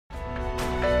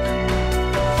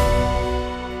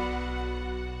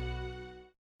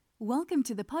Welcome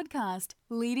to the podcast,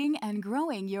 Leading and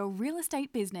Growing Your Real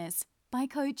Estate Business by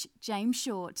Coach James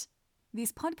Short.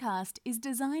 This podcast is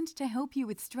designed to help you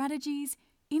with strategies,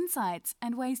 insights,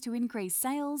 and ways to increase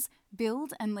sales,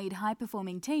 build and lead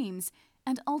high-performing teams,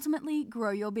 and ultimately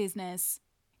grow your business.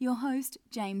 Your host,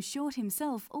 James Short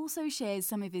himself, also shares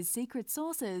some of his secret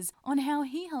sauces on how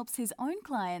he helps his own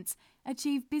clients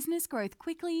achieve business growth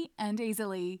quickly and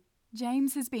easily.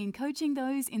 James has been coaching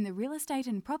those in the real estate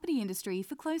and property industry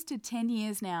for close to 10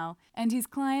 years now, and his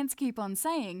clients keep on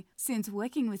saying, since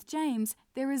working with James,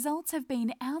 their results have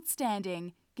been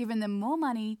outstanding, giving them more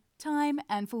money, time,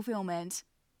 and fulfillment.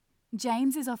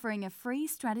 James is offering a free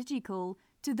strategy call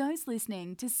to those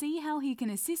listening to see how he can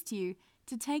assist you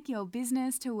to take your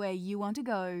business to where you want to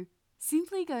go.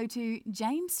 Simply go to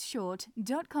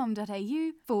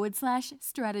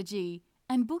jamesshort.com.au/strategy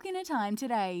and book in a time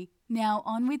today. Now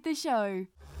on with the show.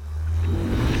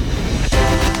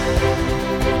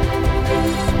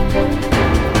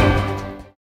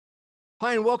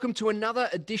 Hi, and welcome to another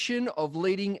edition of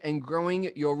Leading and Growing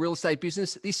Your Real Estate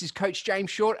Business. This is Coach James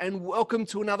Short, and welcome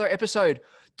to another episode.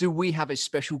 Do we have a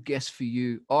special guest for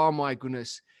you? Oh my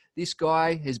goodness. This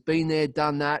guy has been there,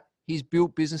 done that. He's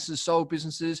built businesses, sold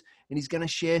businesses, and he's going to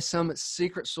share some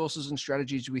secret sources and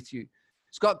strategies with you.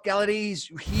 Scott Gallaty is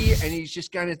here, and he's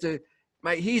just going to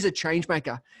mate, he's a change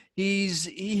maker.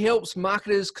 He helps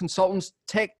marketers, consultants,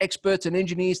 tech experts, and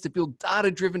engineers to build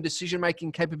data-driven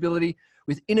decision-making capability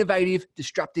with innovative,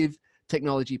 disruptive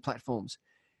technology platforms.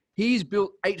 He's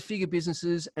built 8-figure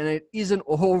businesses, and it isn't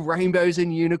all rainbows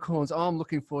and unicorns. Oh, I'm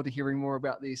looking forward to hearing more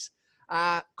about this.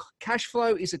 Cash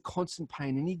flow is a constant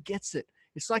pain, and he gets it.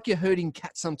 It's like you're herding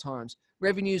cats sometimes.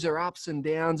 Revenues are ups and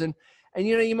downs, and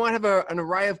you know, you might have an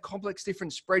array of complex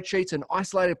different spreadsheets and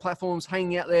isolated platforms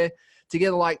hanging out there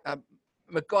together like a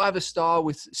MacGyver style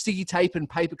with sticky tape and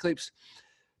paper clips,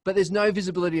 but there's no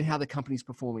visibility in how the company's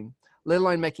performing, let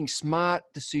alone making smart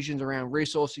decisions around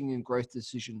resourcing and growth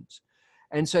decisions.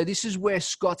 And so this is where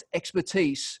Scott's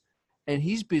expertise and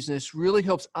his business really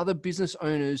helps other business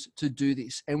owners to do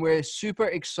this. And we're super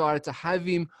excited to have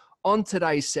him on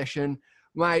today's session.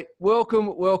 Mate,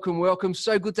 welcome.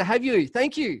 So good to have you.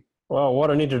 Thank you. Well,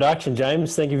 what an introduction,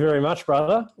 James. Thank you very much,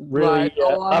 brother. Really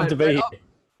love to be here.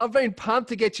 I've been pumped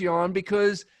to get you on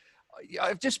because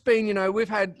I've just been, you know, we've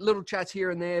had little chats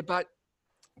here and there, but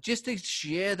just to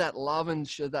share that love and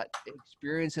share that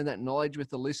experience and that knowledge with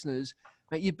the listeners,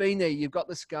 mate, you've been there, you've got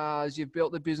the scars, you've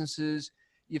built the businesses,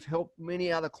 you've helped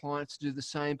many other clients do the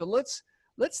same. But let's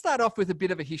start off with a bit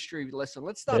of a history lesson.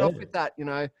 Let's start off with that, you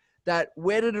know, that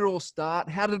where did it all start?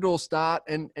 How did it all start?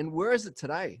 And where is it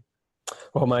today?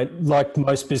 Well, mate, like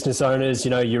most business owners,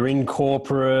 you know, you're in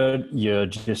corporate, you're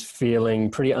just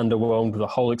feeling pretty underwhelmed with the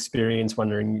whole experience,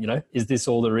 wondering, you know, is this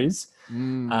all there is?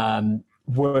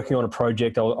 Working on a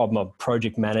project, I'm a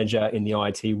project manager in the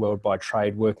IT world by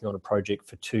trade, working on a project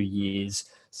for 2 years.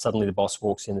 Suddenly the boss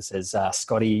walks in and says,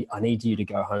 Scotty, I need you to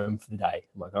go home for the day.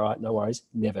 I'm like, all right, no worries.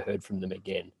 Never heard from them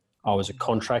again. I was a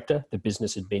contractor. The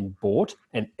business had been bought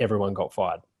and everyone got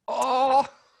fired. Oh,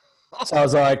 so I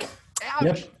was like, ouch.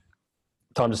 Yep,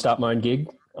 time to start my own gig.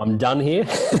 I'm done here.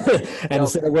 And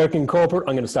instead of working corporate,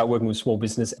 I'm going to start working with small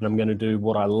business, and I'm going to do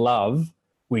what I love,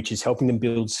 which is helping them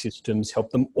build systems, help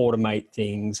them automate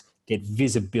things, get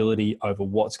visibility over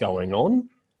what's going on,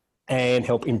 and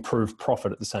help improve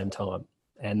profit at the same time.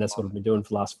 And that's what I've been doing for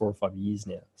the last 4 or 5 years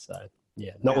now. So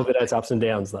yeah, not without its ups and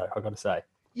downs though, I've got to say.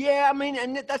 Yeah, I mean,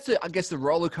 and that's, I guess, the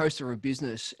roller coaster of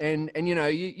business. And you know,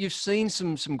 you've seen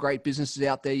some great businesses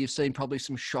out there. You've seen probably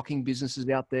some shocking businesses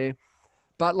out there.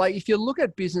 But like, if you look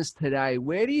at business today,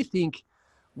 where do you think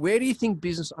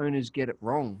business owners get it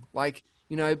wrong? Like,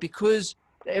 you know, because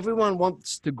everyone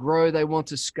wants to grow, they want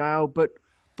to scale, but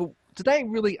do they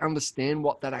really understand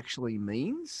what that actually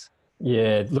means?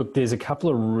 Yeah, look, there's a couple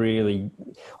of really,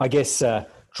 I guess,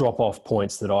 drop-off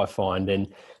points that I find. And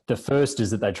the first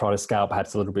is that they try to scale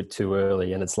perhaps a little bit too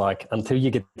early. And it's like, until you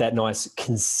get that nice,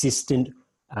 consistent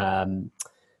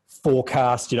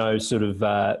forecast, you know, sort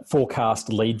of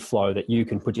forecast lead flow that you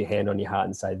can put your hand on your heart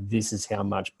and say, this is how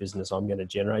much business I'm going to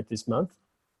generate this month,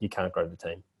 you can't grow the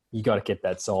team. You got to get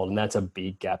that sold. And that's a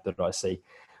big gap that I see.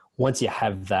 Once you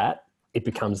have that, it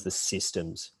becomes the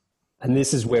systems. And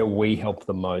this is where we help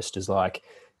the most, is like,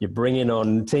 you're bringing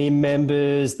on team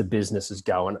members, the business is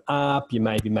going up, you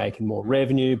may be making more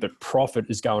revenue, but profit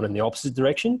is going in the opposite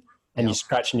direction. And you're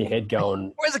scratching your head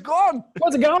going, where's it gone?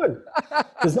 Where's it going?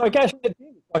 There's no cash.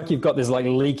 Like, you've got this like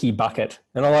leaky bucket.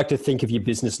 And I like to think of your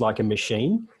business like a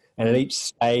machine. And at each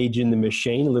stage in the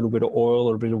machine, a little bit of oil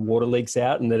or a bit of water leaks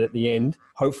out. And then at the end,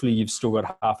 hopefully you've still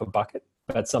got half a bucket.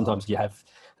 but sometimes you have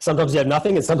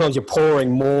nothing, and sometimes you're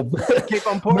pouring more, Keep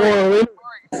on pouring. more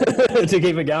in to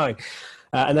keep it going.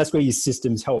 And that's where your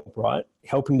systems help, right?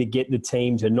 Helping to get the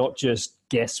team to not just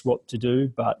guess what to do,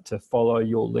 but to follow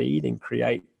your lead and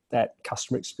create that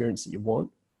customer experience that you want,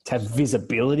 to have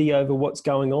visibility over what's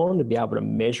going on, to be able to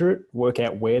measure it, work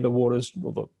out where the water's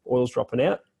or the oil's dropping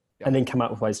out, and then come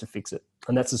up with ways to fix it.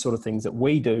 And that's the sort of things that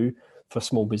we do for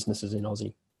small businesses in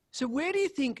Aussie. So where do you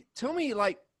think, tell me,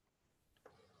 like,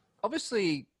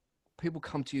 obviously people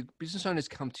come to you, business owners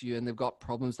come to you and they've got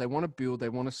problems. They want to build, they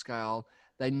want to scale.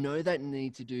 They know they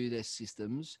need to do their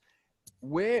systems.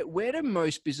 Where do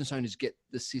most business owners get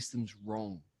the systems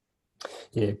wrong?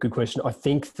 Yeah, good question. I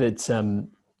think that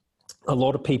a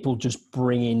lot of people just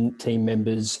bring in team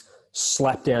members,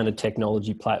 slap down a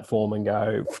technology platform and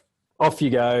go, off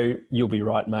you go, you'll be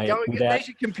right, mate. Go and get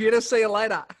your computer, see you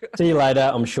later. See you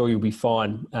later, I'm sure you'll be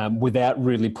fine, without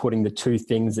really putting the two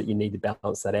things that you need to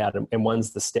balance that out. And one's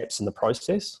the steps in the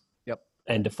process,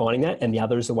 and defining that, and the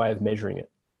other is a way of measuring it.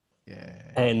 Yeah.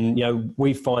 And,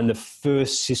 we find the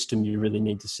first system you really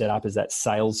need to set up is that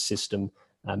sales system,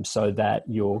 so that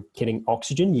you're getting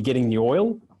oxygen, you're getting the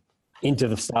oil into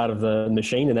the start of the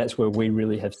machine. And that's where we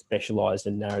really have specialized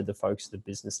and narrowed the focus of the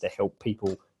business to help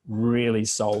people really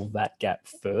solve that gap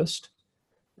first,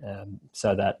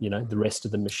 so that, the rest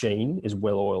of the machine is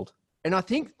well oiled. And I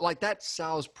think like that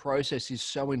sales process is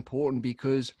so important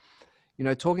because,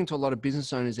 talking to a lot of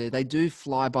business owners there, they do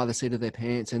fly by the seat of their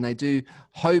pants and they do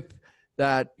hope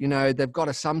that, they've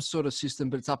got some sort of system,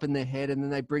 but it's up in their head, and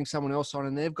then they bring someone else on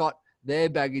and they've got their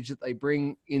baggage that they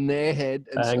bring in their head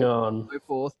and so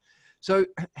forth. So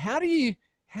how do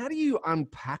you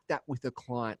unpack that with a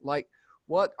client? Like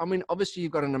obviously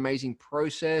you've got an amazing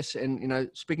process and,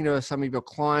 speaking to some of your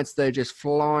clients, they're just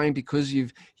flying because you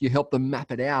help them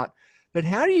map it out. But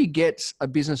how do you get a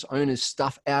business owner's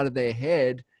stuff out of their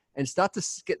head and start to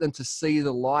get them to see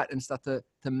the light and start to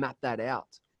map that out?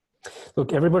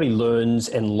 Look, everybody learns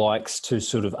and likes to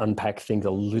sort of unpack things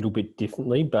a little bit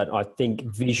differently, but I think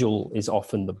visual is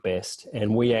often the best.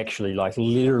 And we actually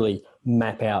literally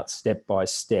map out step by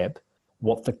step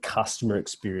what the customer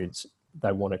experience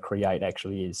they want to create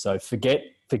actually is. So forget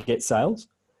sales.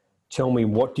 Tell me,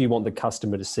 what do you want the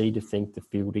customer to see, to think, to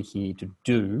feel, to hear, to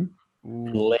do?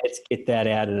 And let's get that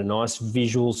out in a nice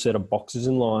visual set of boxes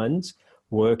and lines.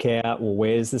 Work out, well,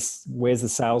 where's the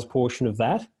sales portion of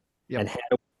that? Yep. And how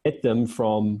do we get them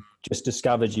from just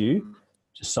discovered you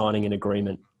to signing an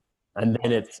agreement? And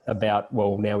then it's about,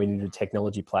 well, now we need a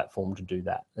technology platform to do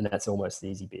that. And that's almost the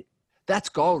easy bit. That's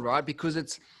gold, right? Because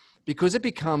it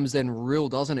becomes then real,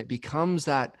 doesn't it? Becomes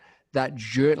that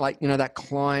journey, that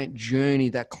client journey,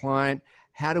 that client,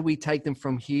 how do we take them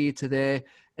from here to there?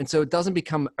 And so it doesn't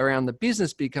become around the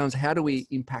business, becomes how do we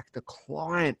impact the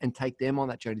client and take them on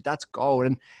that journey? That's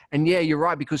gold. And yeah, you're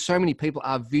right, because so many people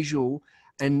are visual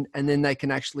and then they can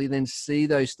actually then see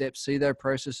those steps, see their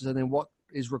processes, and then what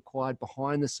is required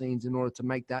behind the scenes in order to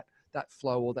make that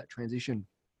flow or that transition.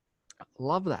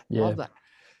 Love that. Yeah. Love that.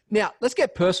 Now let's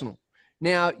get personal.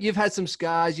 Now you've had some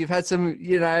scars, you've had some,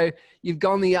 you've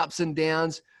gone the ups and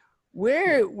downs.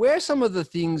 Where are some of the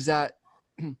things that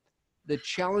the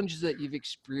challenges that you've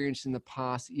experienced in the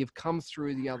past, that you've come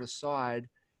through the other side?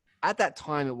 At that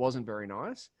time, it wasn't very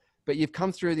nice, but you've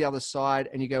come through the other side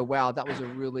and you go, wow, that was a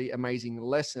really amazing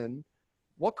lesson.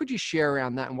 What could you share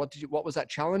around that? And what was that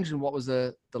challenge, and what was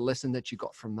the lesson that you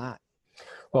got from that?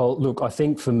 Well, look, I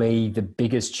think for me, the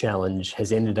biggest challenge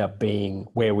has ended up being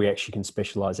where we actually can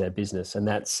specialize our business. And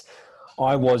that's,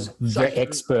 I was the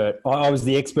expert. I was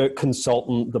the expert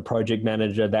consultant, the project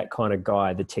manager, that kind of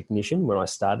guy, the technician when I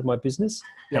started my business.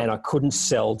 Yep. And I couldn't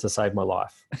sell to save my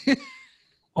life.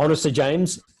 Honestly,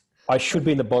 James, I should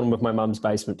be in the bottom of my mum's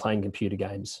basement playing computer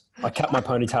games. I cut my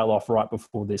ponytail off right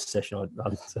before this session.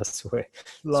 I swear.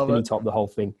 Love spinning it. top the whole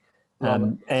thing.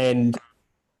 And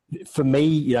for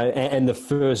me, and the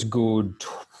first good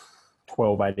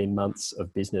 12, 18 months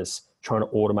of business, trying to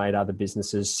automate other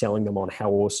businesses, selling them on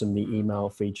how awesome the email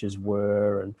features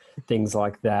were and things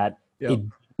like that. Yep. It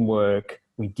didn't work.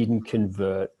 We didn't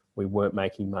convert. We weren't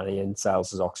making money, and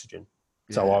sales is oxygen.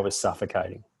 Yeah. So I was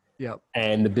suffocating. Yep.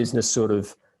 And the business sort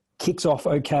of kicks off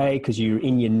okay because you're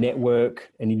in your network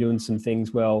and you're doing some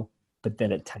things well, but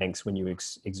then it tanks when you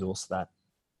exhaust that.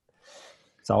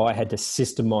 So I had to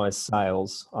systemize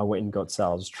sales. I went and got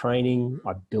sales training.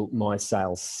 I built my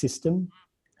sales system,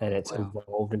 and it's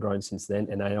evolved and grown since then.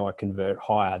 And now I convert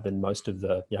higher than most of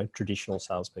the traditional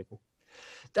salespeople.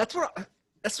 That's what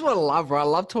I love, right? I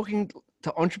love talking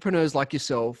to entrepreneurs like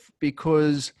yourself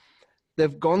because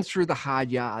they've gone through the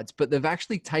hard yards, but they've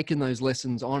actually taken those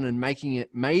lessons on and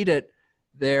made it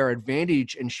their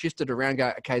advantage and shift it around,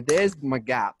 go, okay, there's my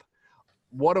gap.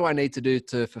 What do I need to do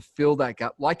to fulfill that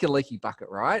gap? Like a leaky bucket,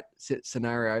 right?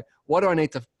 Scenario. What do I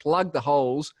need to plug the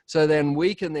holes so then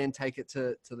we can then take it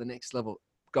to the next level?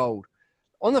 Gold.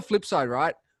 On the flip side,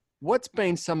 right? What's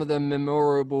been some of the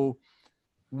memorable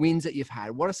wins that you've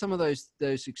had? What are some of those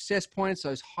success points,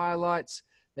 those highlights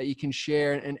that you can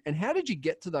share? And how did you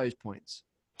get to those points?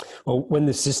 Well, when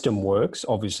the system works,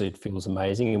 obviously it feels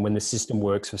amazing. And when the system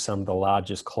works for some of the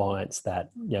largest clients that,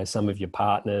 some of your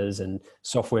partners and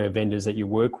software vendors that you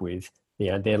work with,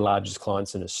 their largest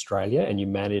clients in Australia, and you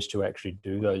manage to actually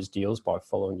do those deals by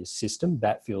following your system,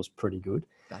 that feels pretty good.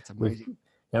 That's amazing.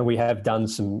 We have done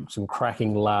some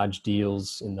cracking large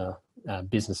deals in the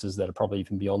businesses that are probably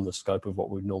even beyond the scope of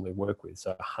what we normally work with.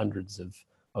 So hundreds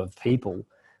of people.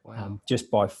 Wow.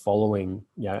 Just by following,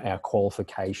 our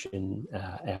qualification,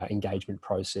 our engagement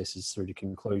processes through to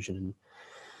conclusion. And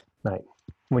mate,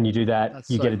 when you do that,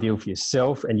 you get a deal for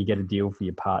yourself and you get a deal for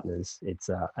your partners.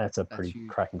 That's a pretty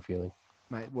cracking feeling.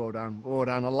 Mate, well done. Well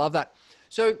done. I love that.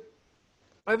 So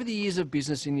over the years of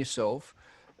business in yourself,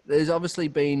 there's obviously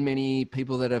been many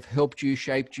people that have helped you,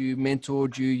 shaped you,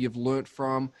 mentored you, you've learnt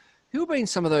from. Who have been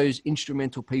some of those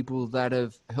instrumental people that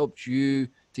have helped you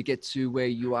to get to where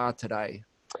you are today?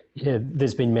 Yeah,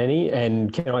 there's been many.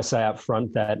 And can I say up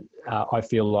front that I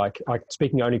feel like,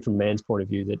 speaking only from man's point of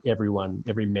view, that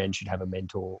every man should have a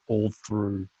mentor all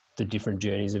through the different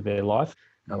journeys of their life.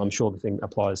 I'm sure the thing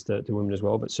applies to women as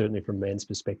well, but certainly from man's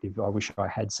perspective, I wish I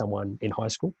had someone in high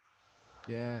school,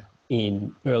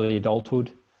 in early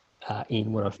adulthood,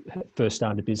 in when I first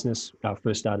started business,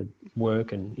 first started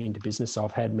work and into business. So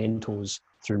I've had mentors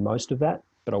through most of that,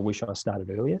 but I wish I started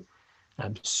earlier.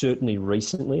 Certainly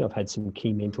recently, I've had some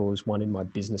key mentors, one in my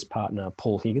business partner,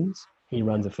 Paul Higgins. He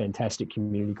runs a fantastic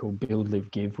community called Build,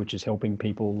 Live, Give, which is helping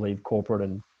people leave corporate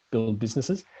and build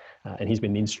businesses. And he's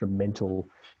been instrumental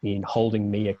in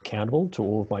holding me accountable to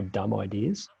all of my dumb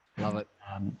ideas. Love it.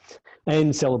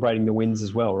 And celebrating the wins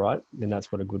as well, right? And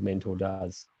that's what a good mentor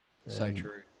does. So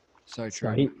true. So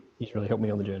he's really helped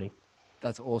me on the journey.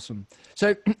 That's awesome.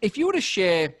 So if you were to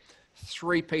share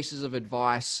 3 pieces of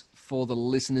advice for the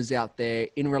listeners out there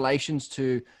in relations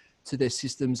to their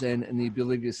systems and the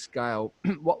ability to scale,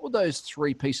 what would those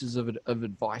 3 pieces of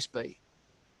advice be?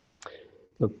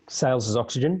 Look, sales is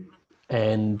oxygen.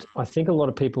 And I think a lot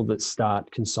of people that start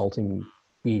consulting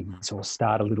gigs or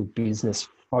start a little business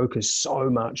focus so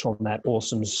much on that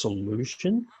awesome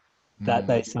solution that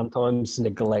they sometimes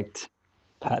neglect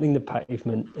patting the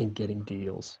pavement and getting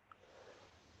deals.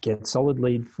 Get solid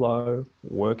lead flow,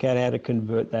 work out how to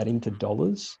convert that into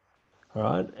dollars, all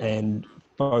right? And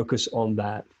focus on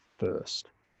that first.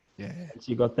 Yeah. Once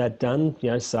you got that done,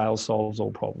 sales solves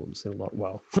all problems.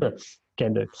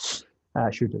 Can do,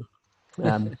 should do.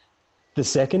 The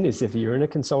second is if you're in a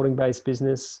consulting-based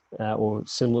business or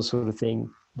similar sort of thing,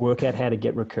 work out how to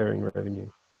get recurring revenue.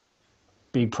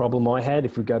 Big problem I had,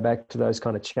 if we go back to those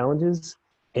kind of challenges,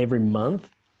 every month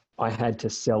I had to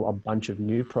sell a bunch of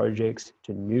new projects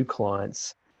to new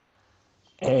clients.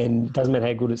 And doesn't matter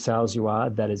how good at sales you are,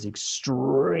 that is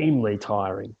extremely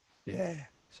tiring. Yeah,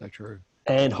 so true.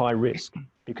 And high risk,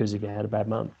 because if you had a bad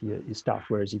month, you're stuffed.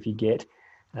 Whereas if you get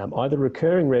either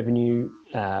recurring revenue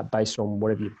based on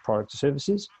whatever your product or service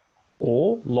is,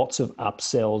 or lots of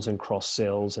upsells and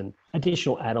cross-sells and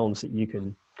additional add-ons that you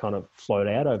can kind of float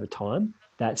out over time,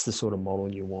 that's the sort of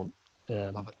model you want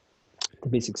to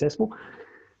be successful.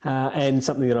 And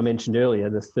something that I mentioned earlier,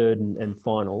 the third and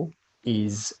final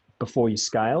is, before you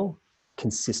scale,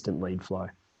 consistent lead flow.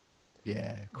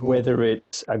 Yeah, cool. Whether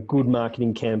it's a good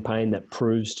marketing campaign that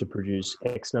proves to produce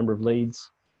X number of leads,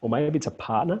 or maybe it's a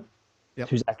partner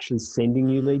who's actually sending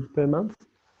you leads per month,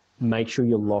 make sure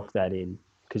you lock that in.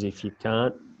 Because if you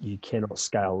can't, you cannot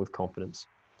scale with confidence.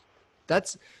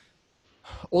 That's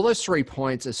all those 3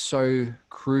 points are so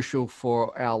crucial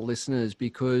for our listeners,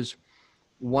 because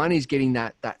one is getting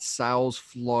that sales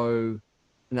flow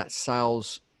and that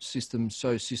sales system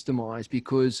so systemized,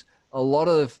 because a lot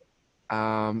of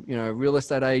real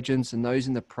estate agents and those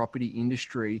in the property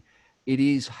industry, it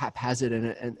is haphazard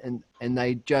and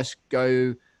they just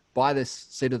go by the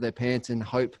seat of their pants and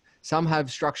hope. Some have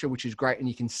structure, which is great, and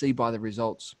you can see by the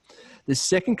results. The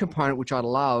second component, which I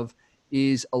love,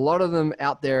 is a lot of them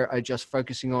out there are just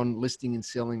focusing on listing and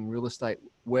selling real estate,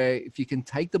 where if you can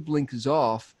take the blinkers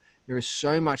off, there is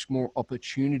so much more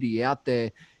opportunity out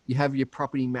there. You have your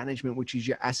property management, which is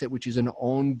your asset, which is an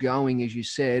ongoing, as you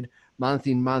said, month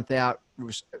in, month out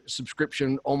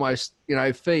subscription, almost,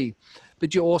 fee.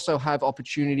 But you also have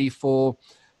opportunity for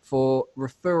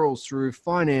referrals through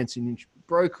financing,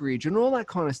 brokerage, and all that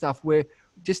kind of stuff, where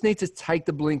you just need to take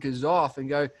the blinkers off and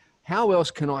go, how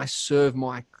else can I serve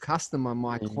my customer,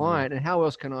 my client, and how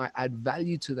else can I add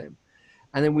value to them?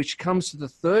 And then which comes to the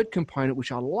third component,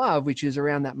 which I love, which is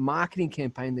around that marketing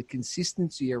campaign, the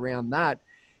consistency around that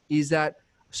is that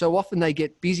so often they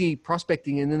get busy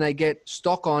prospecting and then they get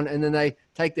stock on and then they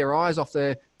take their eyes off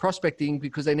their prospecting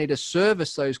because they need to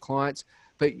service those clients.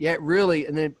 But yet really,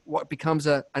 and then what becomes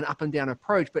an up and down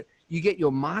approach, but you get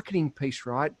your marketing piece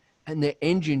right and the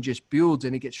engine just builds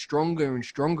and it gets stronger and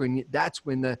stronger. And that's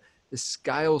when the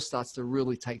scale starts to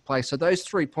really take place. So those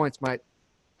 3 points, mate.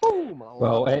 Boom,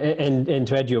 well, and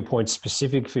to add to your point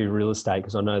specific for real estate,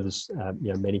 because I know there's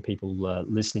many people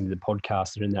listening to the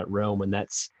podcast are in that realm, and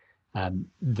that's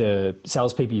the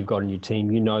salespeople you've got in your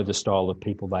team. You know the style of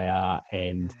people they are,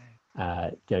 and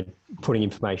putting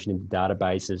information into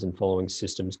databases and following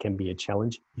systems can be a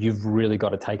challenge. You've really got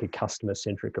to take a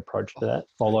customer-centric approach to that.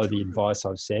 Follow the advice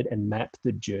I've said and map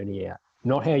the journey out,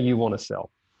 not how you want to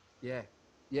sell. Yeah.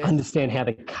 Understand how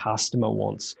the customer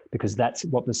wants, because that's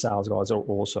what the sales guys are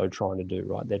also trying to do,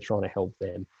 right? They're trying to help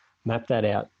them map that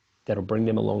out. That'll bring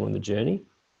them along on the journey.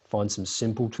 Find some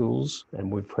simple tools,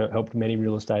 and we've helped many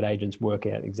real estate agents work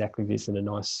out exactly this in a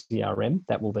nice CRM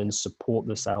that will then support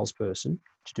the salesperson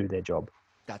to do their job.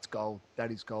 That's gold.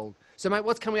 That is gold. So, mate,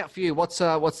 what's coming up for you? What's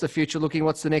the future looking?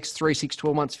 What's the next 3, 6,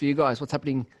 12 months for you guys? What's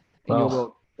happening in your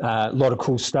world? A lot of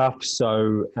cool stuff.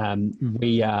 So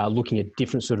we are looking at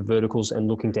different sort of verticals and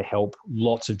looking to help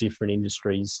lots of different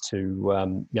industries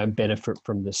to benefit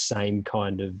from the same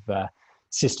kind of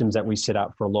systems that we set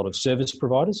up for a lot of service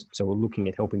providers. So we're looking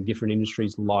at helping different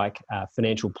industries like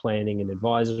financial planning and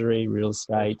advisory, real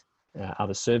estate,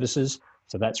 other services.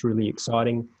 So that's really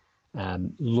exciting.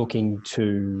 Looking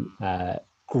to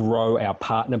grow our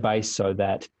partner base so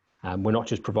that we're not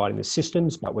just providing the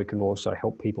systems, but we can also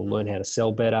help people learn how to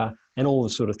sell better and all the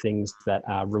sort of things that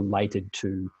are related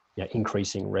to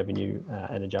increasing revenue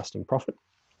and adjusting profit.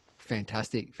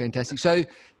 Fantastic. So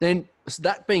then,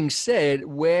 that being said,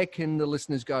 where can the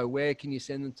listeners go? Where can you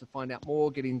send them to find out more,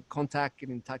 get in contact, get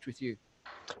in touch with you?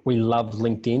 We love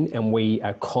LinkedIn, and we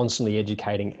are constantly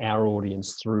educating our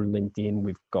audience through LinkedIn.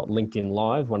 We've got LinkedIn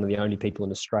Live, one of the only people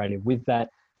in Australia with that.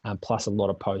 Plus a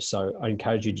lot of posts. So I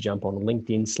encourage you to jump on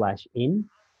LinkedIn/in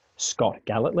Scott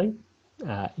Gallatley.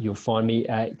 You'll find me.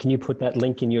 Can you put that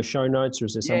link in your show notes, or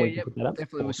is there somewhere you can put that up?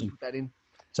 Definitely, awesome. We can put that in.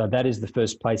 So that is the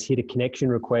first place. Hit a connection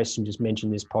request and just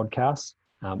mention this podcast.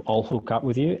 I'll hook up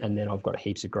with you, and then I've got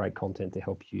heaps of great content to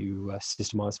help you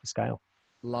systemize for scale.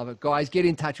 Love it. Guys, get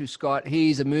in touch with Scott.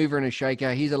 He's a mover and a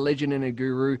shaker. He's a legend and a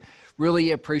guru.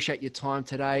 Really appreciate your time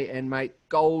today. And, mate,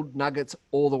 gold nuggets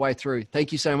all the way through.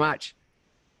 Thank you so much.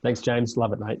 Thanks, James.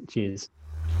 Love it, mate. Cheers.